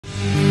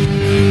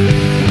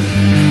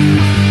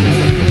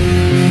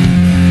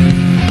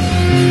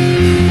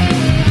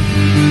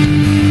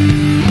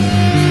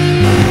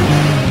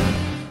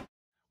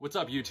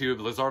up, YouTube?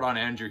 Lizardon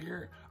Andrew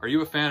here. Are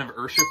you a fan of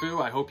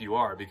Urshifu? I hope you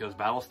are, because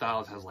Battle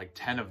Styles has like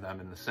 10 of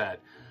them in the set.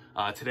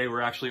 Today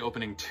we're actually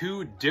opening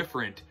 2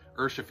 different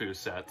Urshifu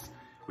sets.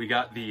 We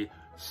got the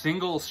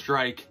Single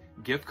Strike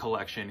gift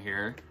collection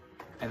here,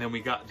 and then we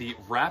got the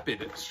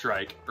Rapid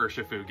Strike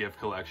Urshifu gift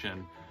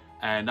collection.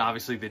 And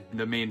obviously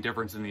the main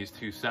difference in these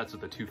 2 sets are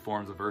the 2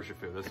 forms of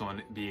Urshifu. This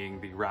one being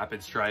the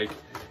Rapid Strike,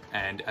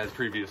 and as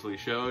previously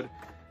showed,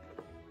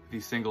 the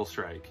Single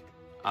Strike.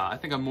 I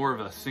think I'm more of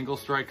a Single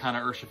Strike kind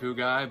of Urshifu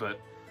guy, but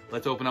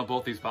let's open up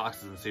both these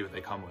boxes and see what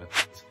they come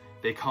with.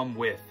 They come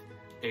with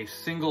a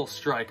Single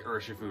Strike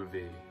Urshifu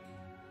V,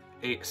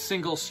 a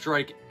Single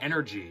Strike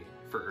Energy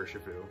for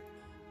Urshifu,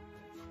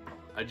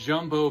 a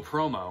Jumbo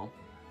Promo,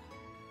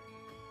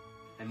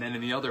 and then in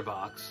the other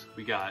box,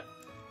 we got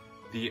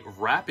the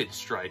Rapid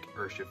Strike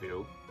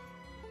Urshifu,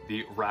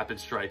 the Rapid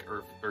Strike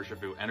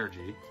Urshifu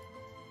Energy,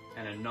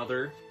 and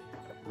another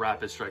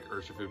Rapid Strike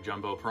Urshifu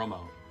Jumbo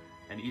Promo.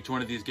 And each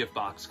one of these gift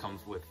boxes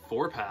comes with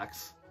 4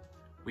 packs.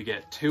 We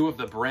get 2 of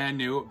the brand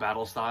new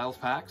Battle Styles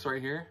packs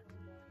right here.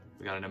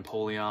 We got an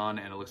Empoleon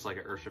and it looks like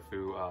an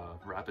Urshifu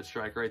Rapid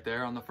Strike right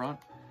there on the front.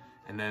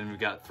 And then we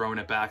got throwing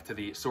it back to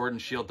the Sword and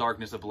Shield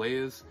Darkness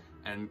Ablaze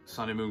and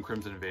Sun and Moon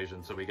Crimson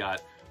Invasion. So we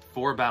got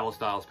 4 Battle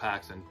Styles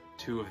packs and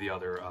 2 of the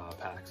other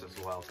packs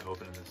as well to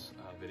open in this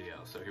video.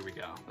 So here we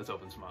go. Let's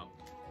open some up.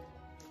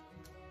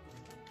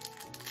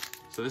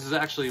 So this is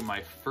actually my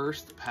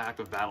first pack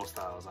of Battle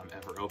Styles I'm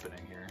ever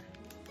opening here.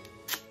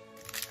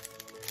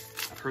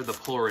 I've heard the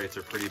pull rates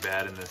are pretty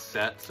bad in this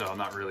set, so I'm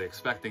not really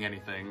expecting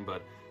anything,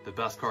 but the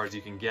best cards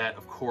you can get,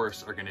 of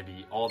course, are going to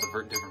be all the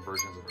different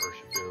versions of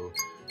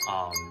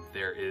Urshifu.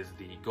 There is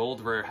the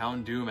Gold Rare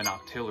Houndoom and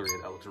Octillery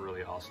that looks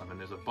really awesome, and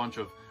there's a bunch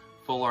of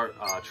full art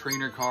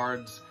trainer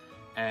cards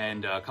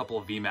and a couple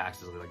of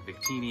VMAXs like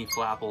Victini,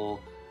 Flapple.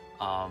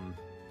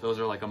 Those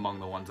are like among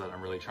the ones that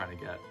I'm really trying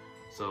to get.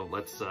 So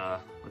let's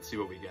see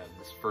what we get in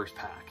this first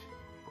pack.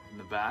 In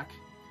the back,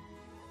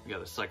 we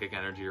got a Psychic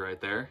Energy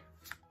right there.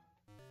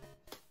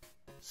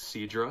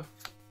 Seadra.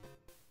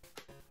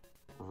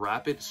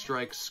 Rapid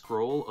Strike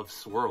Scroll of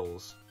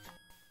Swirls.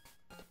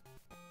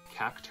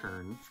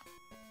 Cacturn.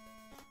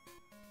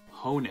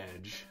 Hone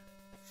Edge.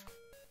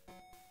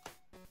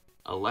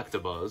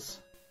 Electabuzz.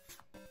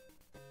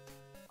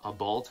 A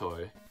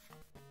Baltoy.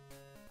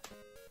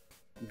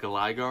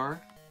 Gligar.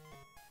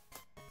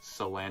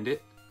 Salandit.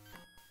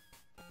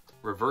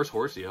 Reverse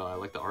Horsea, I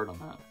like the art on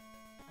that.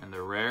 And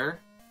the rare,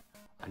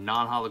 a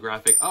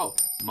non-holographic, oh,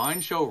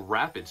 Mind Show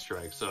Rapid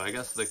Strike. So I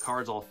guess the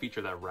cards all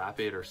feature that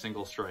Rapid or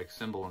Single Strike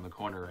symbol in the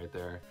corner right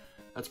there.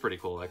 That's pretty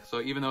cool. Like,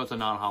 so even though it's a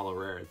non-holo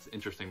rare, it's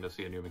interesting to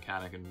see a new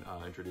mechanic and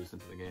introduced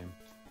into the game.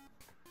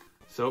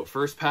 So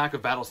first pack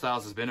of Battle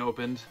Styles has been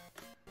opened.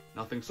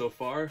 Nothing so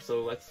far,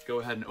 so let's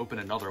go ahead and open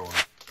another one.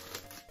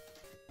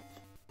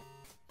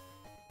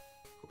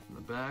 Open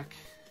the back.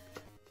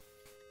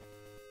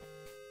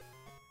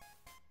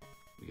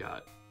 We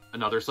got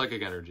another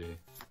Psychic Energy.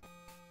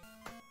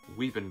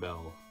 Weepin'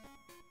 Bell.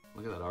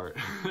 Look at that art.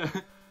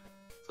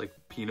 It's like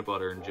peanut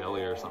butter and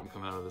jelly or something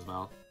coming out of his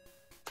mouth.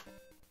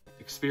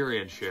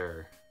 Experience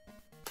Share.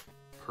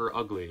 Per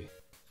Ugly.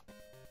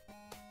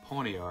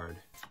 Ponyard.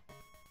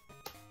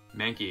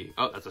 Mankey.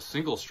 Oh, that's a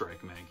Single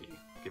Strike Mankey.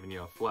 Giving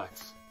you a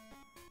flex.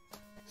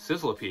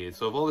 Sizzlipede.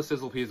 So of all the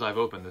Sizzlipedes I've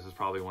opened, this is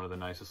probably one of the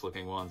nicest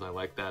looking ones. I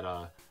like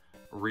that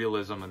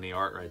realism in the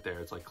art right there.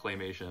 It's like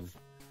claymation.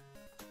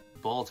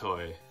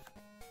 Baltoy,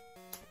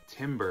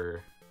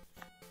 Timber,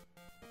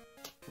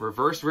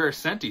 Reverse Rare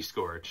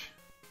Scentiscorch,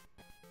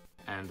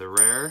 and the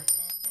rare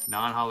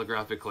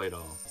non-holographic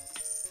Claydol.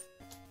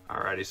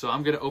 Alrighty, so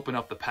I'm going to open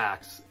up the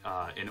packs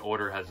in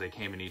order as they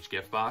came in each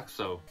gift box.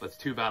 So that's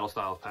 2 Battle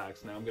Styles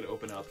packs. Now I'm going to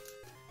open up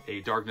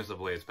a Darkness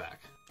Ablaze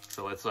pack.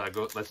 So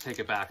let's take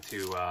it back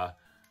to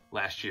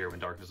last year when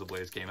Darkness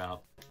Ablaze came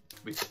out.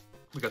 We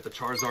got the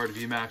Charizard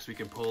VMAX we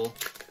can pull,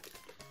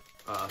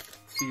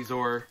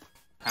 Caesar,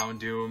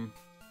 Houndoom,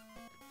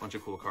 bunch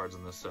of cool cards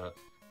in this set.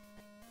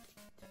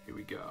 Here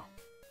we go.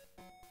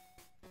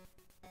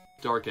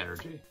 Dark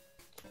Energy,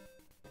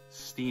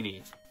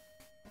 Steenie,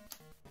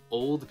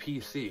 Old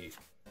PC,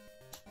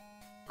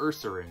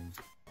 Ursaring,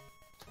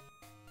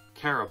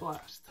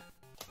 Carablast,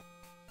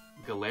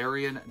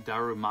 Galarian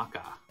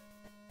Darumaka,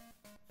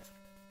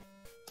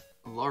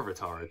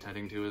 Larvitar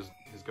attending to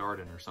his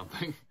garden or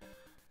something,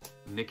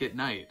 Nick at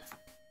Night,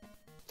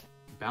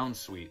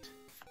 Bounsweet,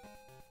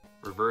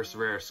 Reverse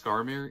Rare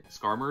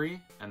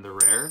Skarmory, and the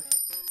rare,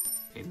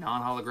 a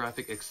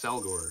non-holographic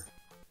Excelgor.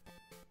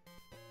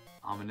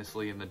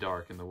 Ominously in the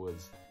dark in the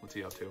woods. What's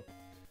he up to?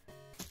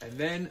 And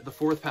then the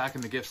 4th pack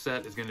in the gift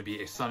set is going to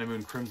be a Sun and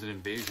Moon Crimson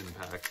Invasion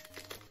pack.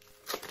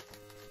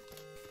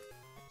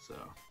 So,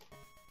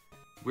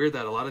 weird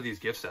that a lot of these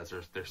gift sets,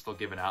 they're still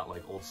giving out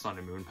like old Sun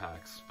and Moon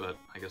packs, but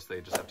I guess they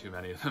just have too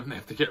many of them. They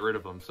have to get rid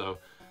of them, so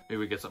maybe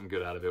we get something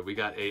good out of it. We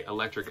got a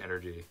Electric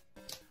Energy,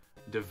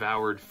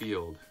 Devoured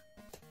Field,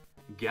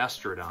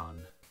 Gastrodon,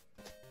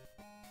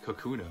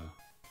 Kakuna.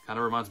 Kind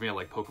of reminds me of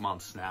like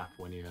Pokemon Snap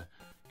when you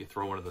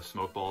throw one of the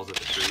smoke balls at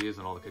the trees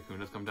and all the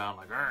Kakunas come down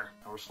like, I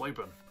was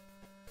sleeping.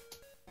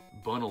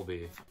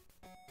 Bunnelby,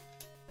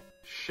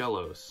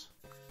 Shellos,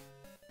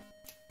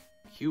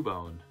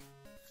 Cubone,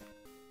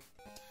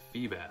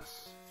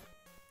 Feebas,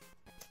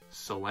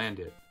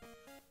 Salandit,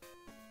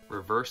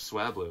 Reverse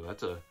Swablu.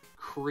 That's a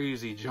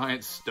crazy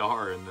giant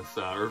star in this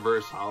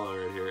reverse holo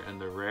right here.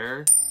 And the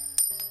rare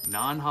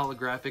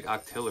non-holographic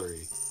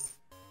Octillery.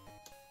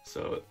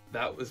 So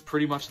that was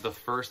pretty much the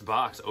first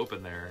box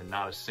open there, and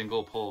not a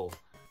single pull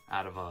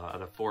out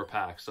of 4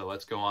 packs. So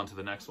let's go on to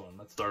the next one.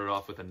 Let's start it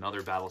off with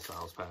another Battle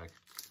Styles pack.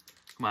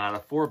 Come on, out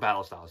of 4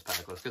 Battle Styles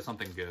pack, let's get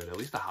something good. At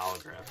least a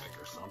holographic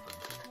or something.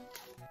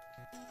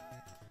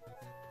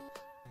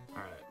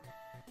 Alright.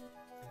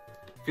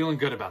 Feeling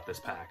good about this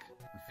pack.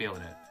 I'm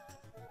feeling it.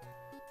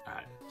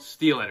 Alright.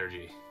 Steel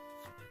Energy.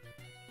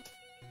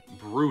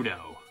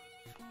 Bruno.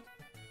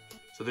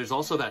 So there's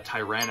also that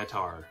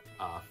Tyranitar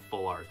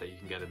full art that you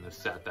can get in this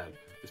set that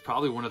is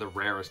probably one of the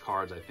rarest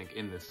cards, I think,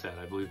 in this set.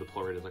 I believe the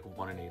pull rate is like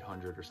 1 in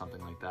 800 or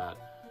something like that.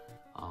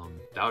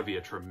 That would be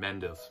a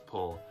tremendous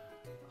pull.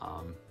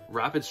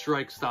 Rapid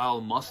Strike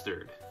style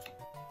Mustard.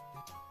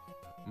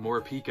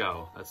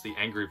 Morpeko. That's the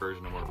angry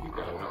version of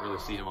Morpeko. I don't really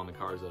see him on the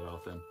cards that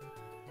often.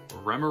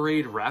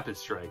 Remoraid Rapid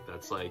Strike.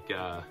 That's like,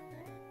 I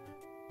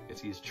guess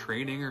he's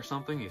training or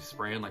something. He's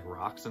spraying like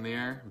rocks in the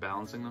air,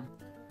 balancing them.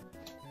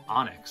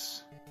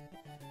 Onyx.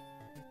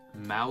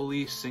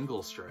 Mowgli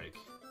Single Strike.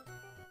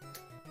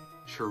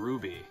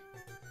 Cherubi.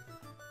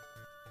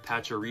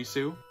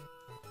 Pachirisu.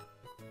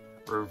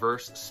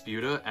 Reverse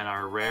Spuda, and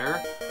our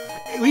rare.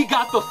 We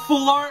got the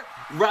full art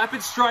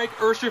Rapid Strike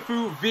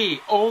Urshifu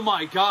V. Oh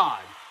my god.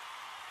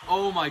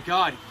 Oh my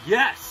god,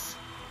 yes!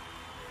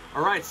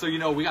 Alright, so you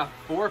know, we got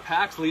 4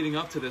 packs leading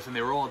up to this and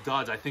they were all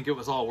duds. I think it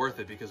was all worth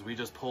it because we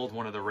just pulled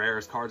one of the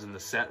rarest cards in the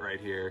set right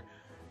here.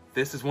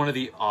 This is one of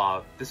the,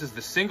 this is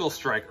the Single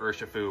Strike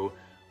Urshifu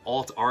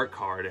alt art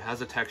card. It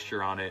has a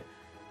texture on it.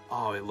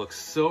 Oh, it looks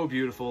so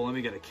beautiful. Let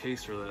me get a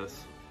case for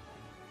this.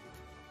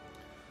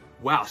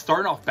 Wow,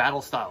 starting off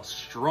Battle Style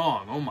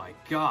strong. Oh my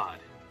god.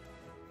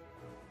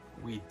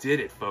 We did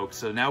it, folks.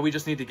 So now we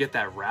just need to get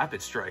that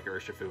Rapid Strike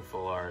Urshifu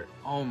full art.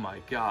 Oh my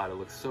god, it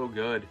looks so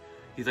good.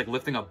 He's like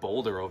lifting a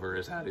boulder over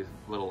his head. He's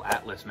a little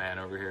Atlas man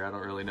over here. I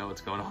don't really know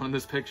what's going on in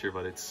this picture,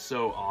 but it's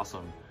so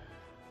awesome.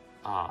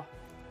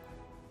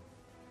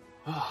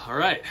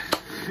 Alright.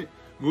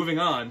 Moving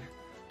on.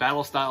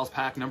 Battle Styles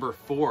pack number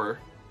 4.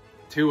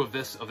 2 of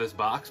this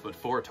box, but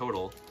 4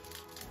 total.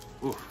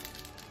 Ooh,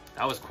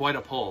 that was quite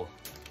a pull.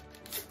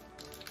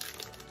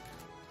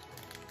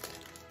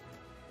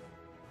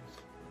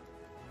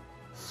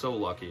 So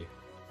lucky.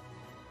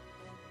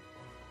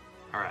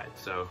 Alright,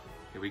 so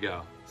here we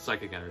go.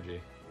 Psychic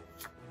Energy.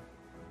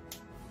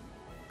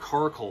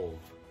 Carkol.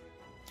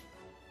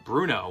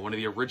 Bruno, one of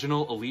the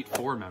original Elite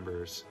Four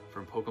members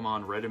from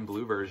Pokemon Red and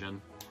Blue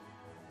version.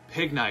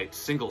 Pignite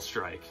Single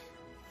Strike.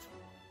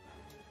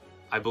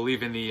 I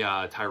believe in the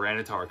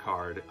Tyranitar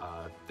card,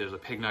 there's a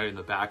Pignite in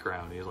the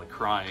background. He's like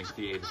crying at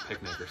the age of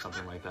picnic or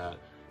something like that.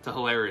 It's a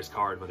hilarious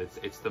card, but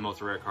it's the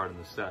most rare card in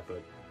the set.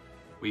 But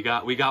we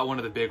got one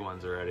of the big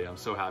ones already. I'm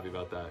so happy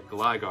about that.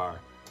 Gligar,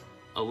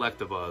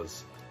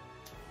 Electabuzz,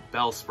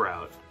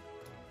 Bellsprout,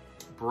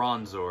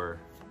 Bronzor,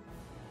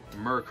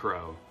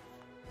 Murkrow,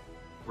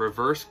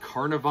 Reverse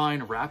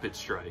Carnivine Rapid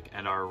Strike,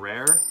 and our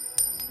rare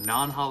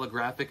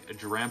non-holographic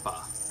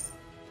Drampa.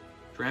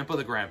 Drampa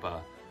the Grandpa.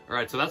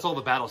 Alright, so that's all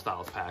the Battle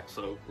Styles packs.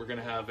 So we're going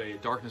to have a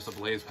Darkness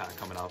Ablaze pack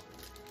coming up.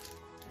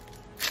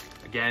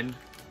 Again,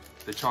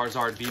 the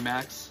Charizard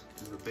VMAX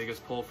is the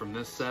biggest pull from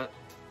this set.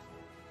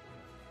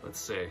 Let's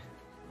see.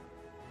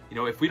 You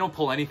know, if we don't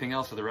pull anything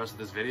else for the rest of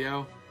this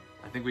video,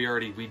 I think we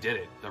did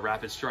it. The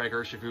Rapid Strike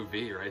Urshifu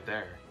V right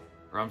there.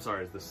 Or I'm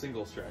sorry, it's the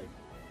Single Strike.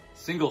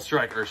 Single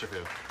Strike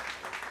Urshifu.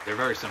 They're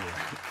very similar.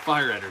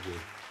 Fire Energy.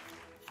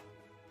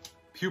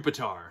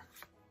 Pupitar.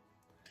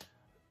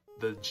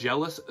 The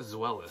Jealous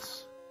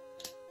Zweilous.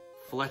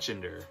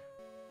 Fletchinder,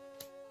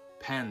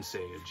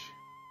 Pansage,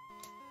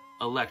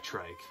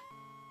 Electrike,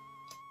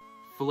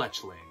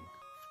 Fletchling,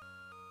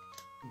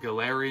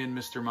 Galarian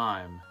Mr.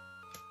 Mime,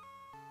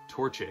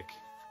 Torchic,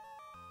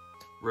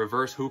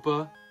 Reverse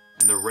Hoopa,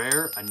 and the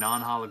rare, a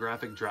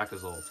non-holographic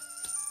Dracozolt.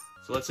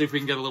 So let's see if we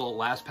can get a little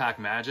last pack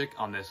magic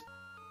on this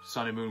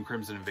Sun and Moon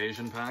Crimson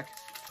Invasion pack.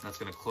 And that's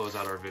going to close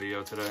out our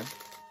video today.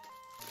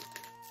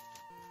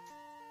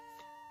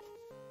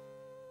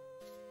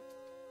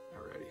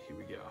 Alrighty, here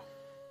we go.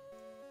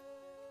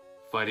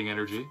 Fighting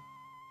Energy,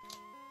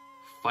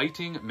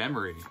 Fighting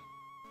Memory,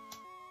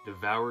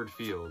 Devoured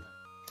Field,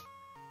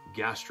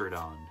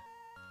 Gastrodon,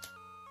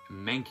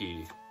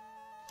 Mankey,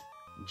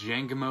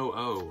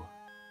 Jangmo-O,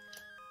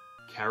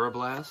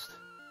 Carablast,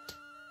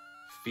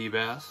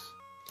 Feebas,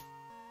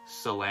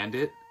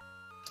 Salandit.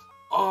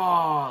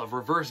 Oh,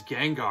 Reverse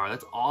Gengar,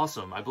 that's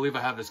awesome. I believe I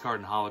have this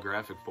card in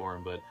holographic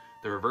form, but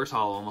the Reverse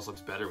Holo almost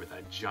looks better with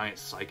that giant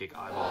Psychic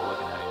eyeball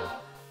looking at you.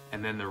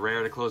 And then the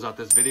rare to close out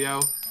this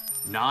video,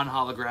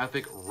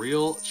 non-holographic,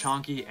 real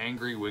chonky,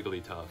 angry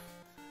Wigglytuff.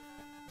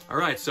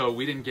 Alright, so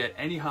we didn't get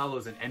any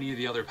holos in any of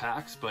the other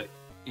packs, but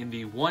in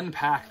the one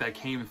pack that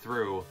came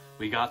through,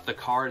 we got the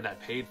card that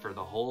paid for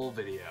the whole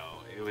video.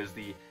 It was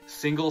the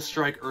Single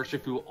Strike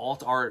Urshifu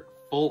Alt Art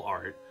Full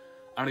Art.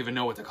 I don't even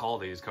know what to call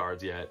these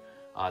cards yet.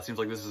 It seems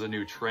like this is a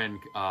new trend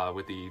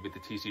with the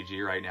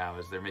TCG right now,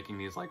 is they're making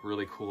these like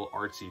really cool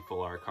artsy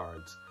full art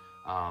cards.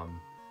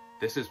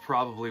 This is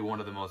probably one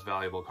of the most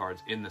valuable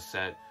cards in the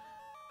set.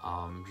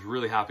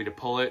 Really happy to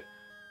pull it.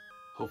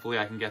 Hopefully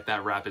I can get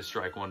that Rapid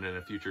Strike one in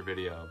a future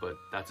video, but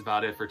that's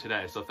about it for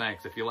today. So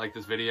thanks. If you like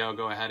this video,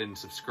 go ahead and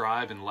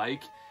subscribe and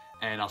like,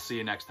 and I'll see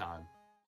you next time.